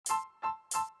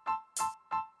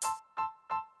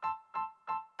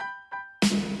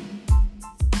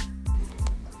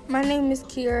My name is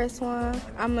Kiara Swan.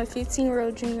 I'm a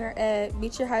 15-year-old junior at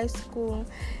Beecher High School,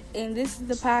 and this is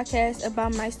the podcast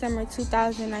about my summer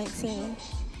 2019.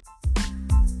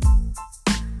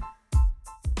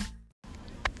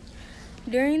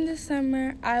 During the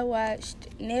summer, I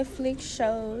watched Netflix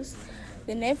shows.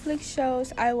 The Netflix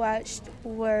shows I watched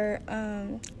were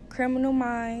Criminal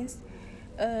Minds,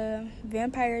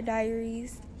 Vampire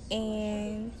Diaries,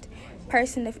 and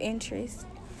Person of Interest.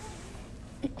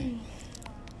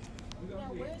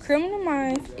 Criminal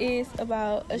Minds is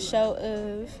about a show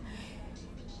of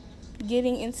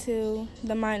getting into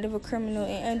the mind of a criminal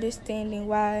and understanding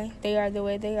why they are the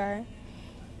way they are.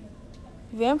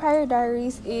 Vampire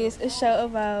Diaries is a show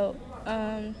about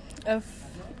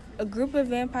a group of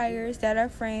vampires that are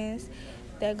friends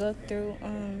that go through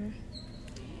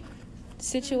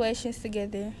situations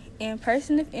together. And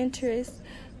Person of Interest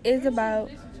is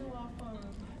about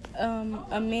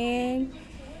a man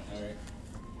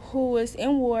who was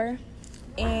in war,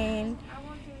 and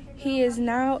he is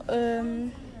now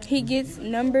he gets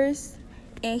numbers,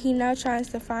 and he now tries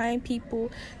to find people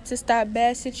to stop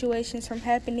bad situations from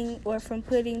happening or from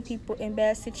putting people in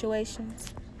bad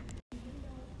situations.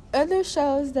 Other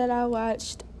shows that I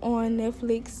watched on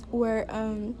Netflix were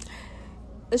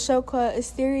a show called A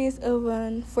Series of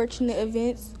Unfortunate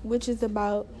Events, which is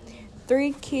about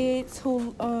 3 kids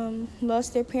who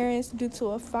lost their parents due to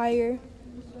a fire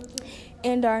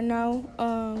and are now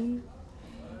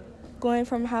going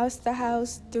from house to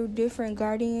house through different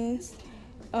guardians,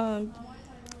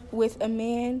 with a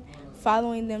man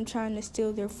following them trying to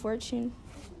steal their fortune.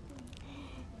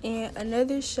 And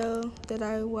another show that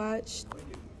I watched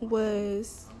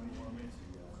was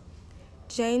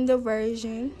Jane the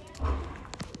Virgin.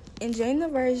 And Jane the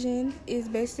Virgin is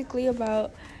basically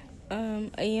about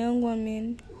a young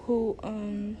woman who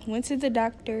went to the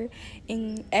doctor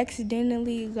and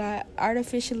accidentally got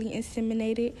artificially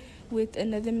inseminated with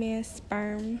another man's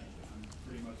sperm.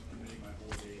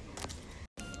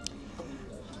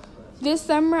 This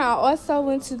summer, I also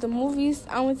went to the movies.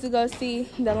 I went to go see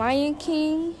The Lion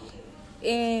King,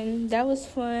 and that was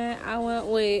fun. I went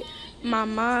with my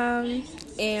mom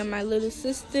and my little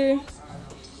sister,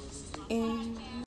 and